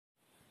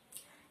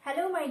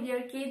Hello my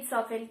dear kids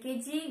of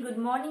LKG. Good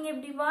morning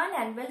everyone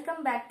and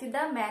welcome back to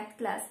the math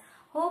class.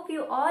 Hope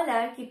you all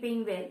are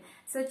keeping well.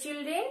 So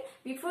children,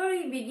 before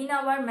we begin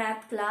our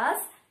math class,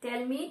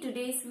 tell me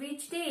today is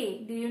which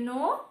day? Do you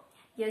know?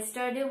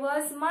 Yesterday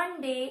was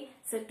Monday.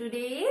 So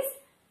today is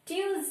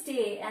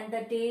Tuesday and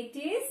the date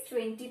is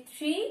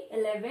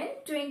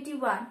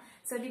 23/11/21.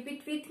 So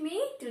repeat with me.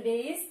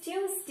 Today is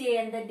Tuesday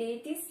and the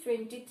date is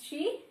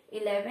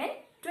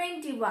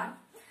 23/11/21.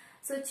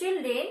 So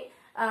children,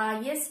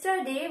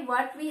 yesterday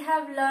what we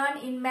have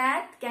learned in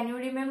math, can you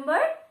remember?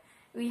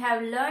 We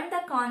have learned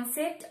the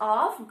concept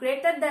of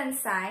greater than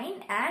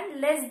sign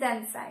and less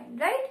than sign,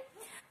 right?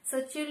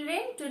 So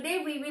children, today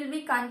we will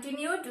be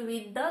continued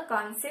with the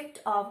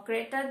concept of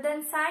greater than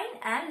sign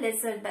and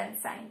lesser than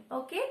sign,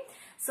 okay?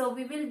 So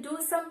we will do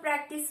some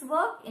practice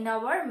work in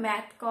our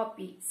math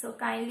copy. So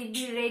kindly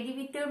be ready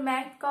with your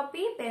math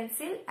copy,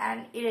 pencil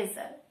and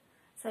eraser.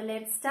 So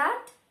let's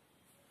start.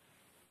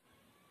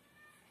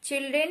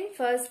 Children,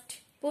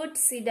 first put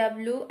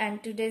CW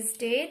and today's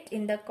date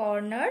in the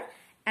corner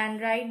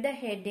and write the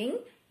heading,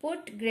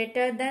 put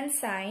greater than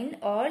sign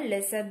or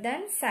lesser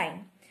than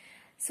sign.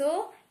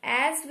 So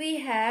as we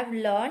have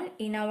learned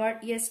in our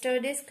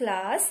yesterday's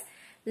class,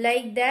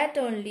 like that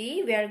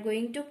only we are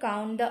going to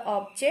count the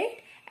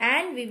object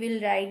and we will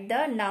write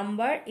the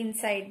number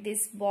inside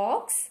this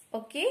box,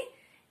 okay?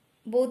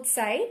 Both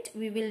sides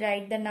we will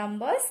write the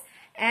numbers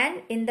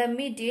and in the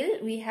middle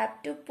we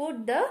have to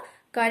put the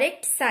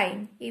correct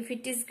sign. If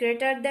it is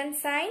greater than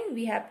sign,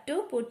 we have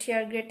to put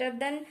here greater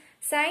than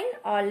sign,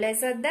 or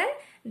lesser than,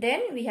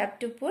 then we have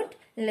to put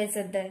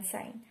lesser than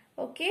sign.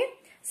 Okay,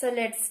 so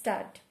let's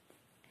start.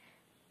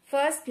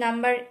 First,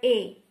 number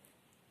A.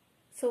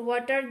 So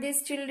what are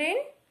these,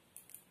 children?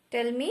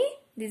 Tell me.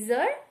 These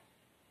are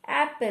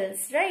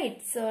apples,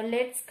 right? So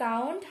let's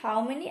count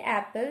how many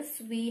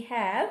apples we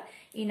have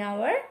in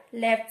our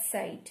left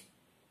side.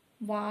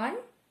 1,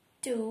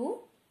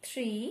 2,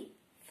 3,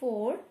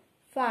 4,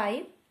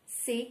 5,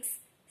 6,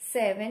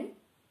 7,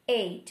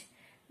 8.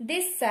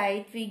 This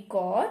side we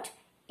got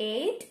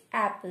 8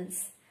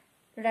 apples.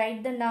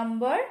 Write the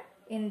number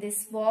in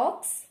this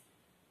box.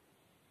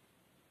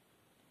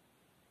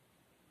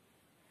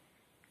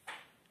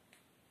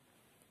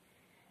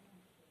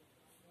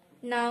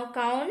 Now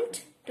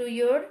count to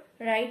your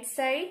right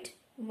side.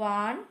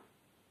 1,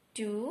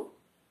 2,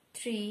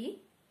 3,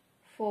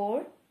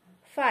 4,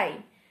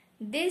 5.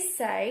 This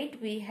side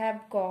we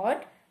have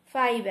got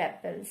 5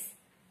 apples.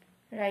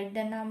 Write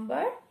the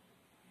number.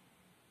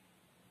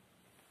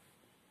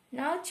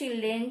 Now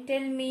children,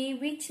 tell me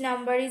which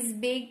number is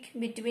big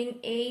between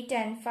 8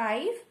 and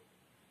 5.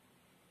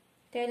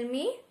 Tell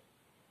me.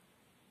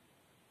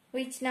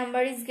 Which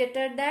number is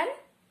greater than?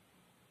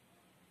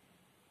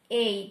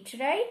 8,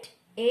 right?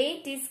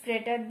 8 is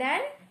greater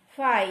than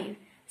 5.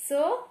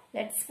 So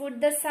let's put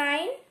the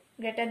sign.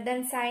 Greater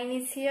than sign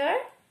is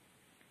here.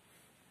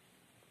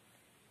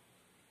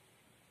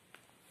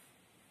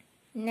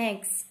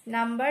 Next,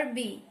 number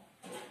B.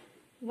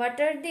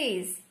 What are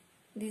these?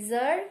 These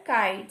are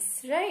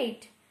kites,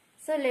 right?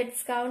 So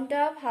let's count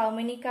up how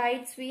many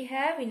kites we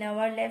have in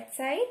our left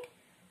side.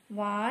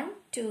 1,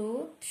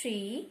 2,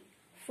 3,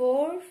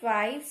 4,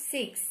 5,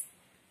 6.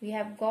 We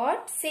have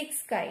got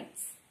 6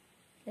 kites.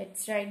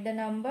 Let's write the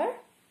number.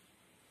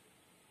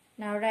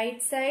 Now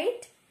right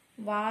side.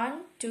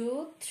 1,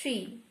 2,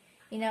 3.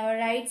 In our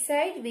right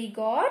side we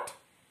got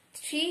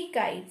 3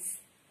 kites.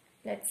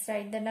 Let's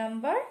write the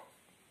number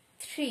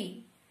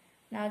 3.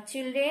 Now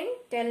children,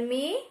 tell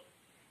me,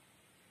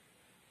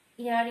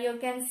 here you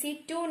can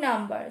see 2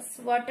 numbers.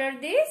 What are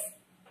these?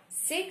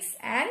 6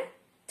 and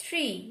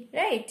 3,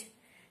 right?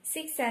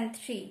 6 and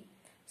 3.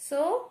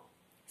 So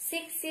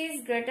 6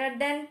 is greater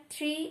than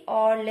 3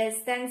 or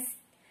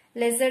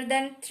lesser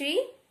than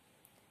 3?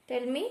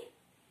 Tell me.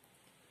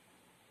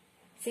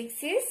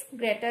 6 is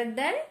greater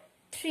than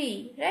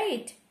 3,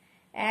 right?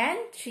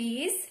 And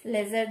 3 is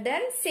lesser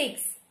than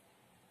 6,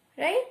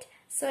 right?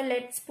 So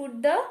let's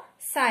put the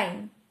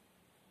sign.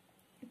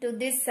 To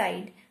this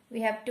side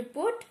we have to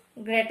put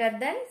greater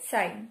than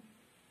sign.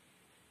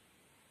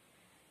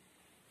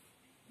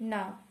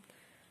 Now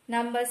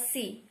number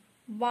C.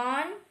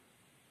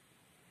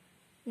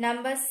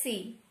 Number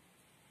C.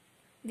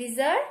 These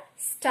are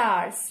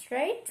stars,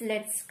 right?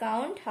 Let's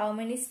count how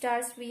many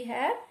stars we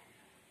have.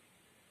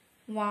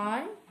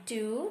 1,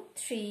 2,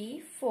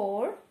 3,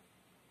 4,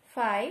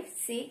 5,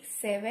 6,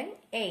 7,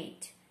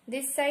 8.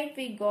 This side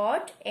we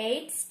got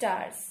 8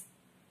 stars.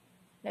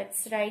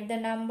 Let's write the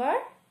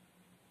number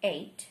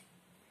 8.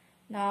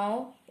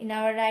 Now in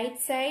our right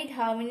side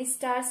how many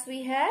stars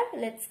we have?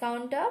 Let's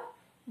count up.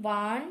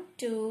 1,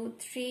 2,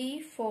 3,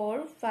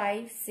 4,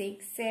 5,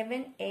 6,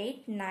 7,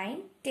 8,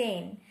 9,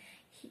 10.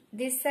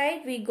 This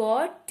side we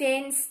got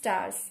 10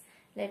 stars.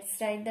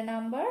 Let's write the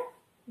number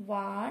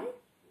 1,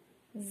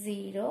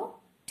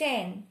 0,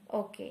 10.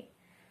 Okay.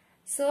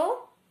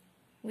 So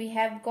we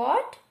have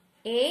got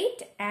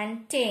 8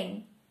 and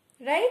 10,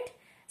 right?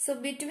 So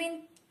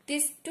between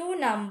these two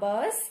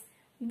numbers,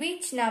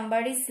 which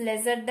number is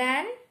lesser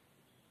than?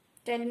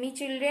 Tell me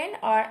children,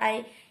 or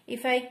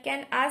if I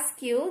can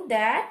ask you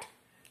that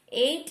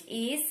 8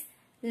 is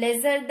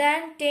lesser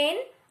than 10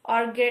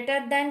 or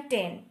greater than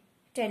 10.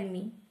 Tell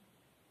me.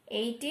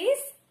 8 is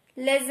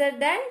lesser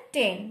than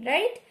 10,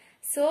 right?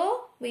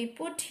 So we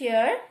put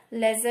here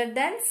lesser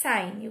than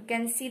sign. You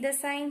can see the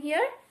sign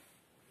here.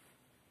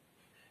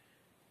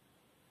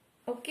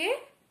 Okay.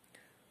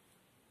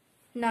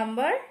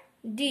 Number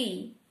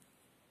D.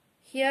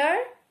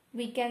 Here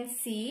we can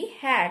see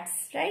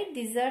hats, right?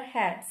 These are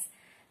hats.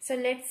 So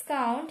let's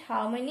count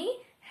how many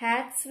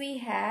hats we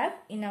have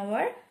in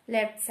our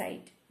left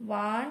side.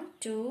 1,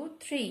 2,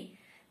 3.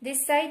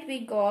 This side we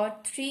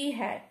got 3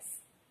 hats.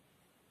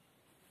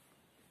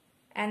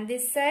 And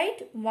this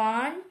side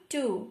 1,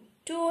 2.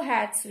 2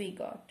 hats we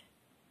got.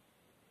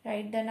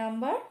 Write the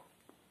number.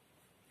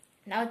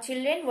 Now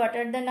children, what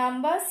are the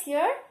numbers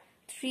here?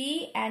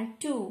 3 and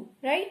 2,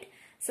 right?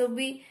 So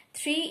 3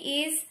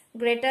 is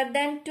greater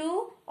than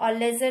 2 or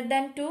lesser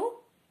than 2?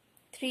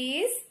 3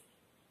 is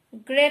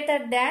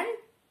greater than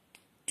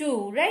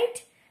 2,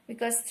 right?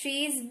 Because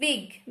 3 is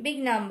big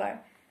number.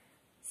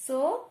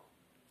 So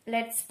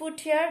let's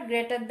put here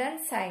greater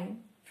than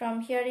sign.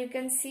 From here you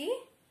can see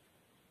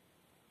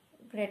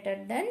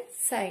greater than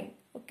sign.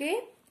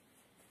 Okay.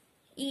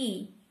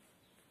 E.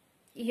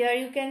 Here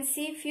you can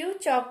see few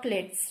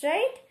chocolates,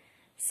 right?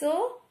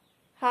 So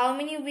how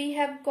many we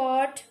have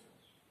got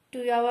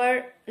to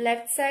our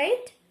left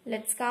side?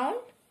 Let's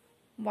count.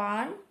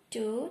 1,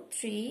 2,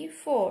 3,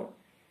 4.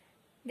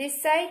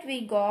 This side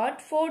we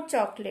got 4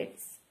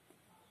 chocolates.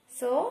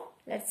 So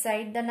let's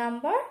write the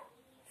number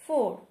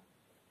 4.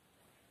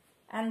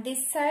 And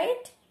this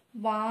side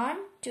 1,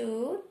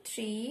 2,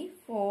 3,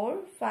 4,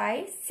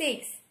 5,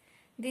 6.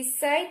 This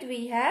side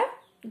we have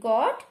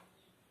got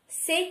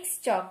 6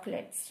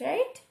 chocolates,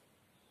 right?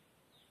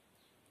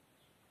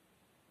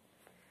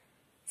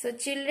 So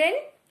children,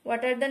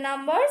 what are the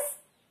numbers?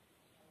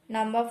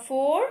 Number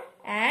 4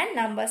 and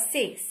number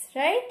 6,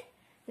 right?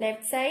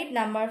 Left side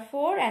number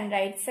 4 and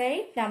right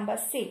side number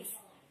 6.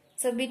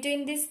 So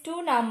between these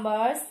two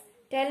numbers,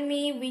 tell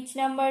me which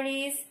number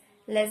is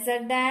lesser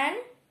than?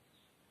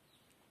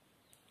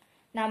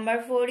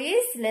 Number 4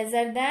 is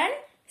lesser than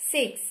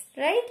 6,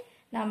 right?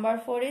 Number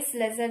 4 is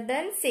lesser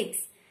than 6.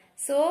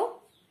 So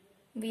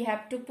we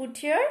have to put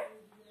here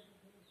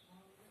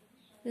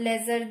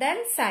lesser than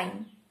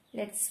sign.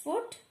 Let's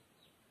put.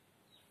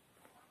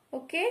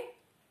 Okay.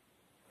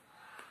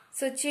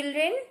 So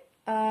children,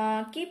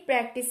 keep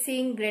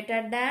practicing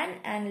greater than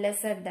and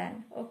lesser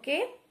than.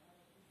 Okay.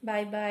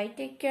 Bye bye.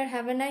 Take care.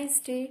 Have a nice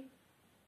day.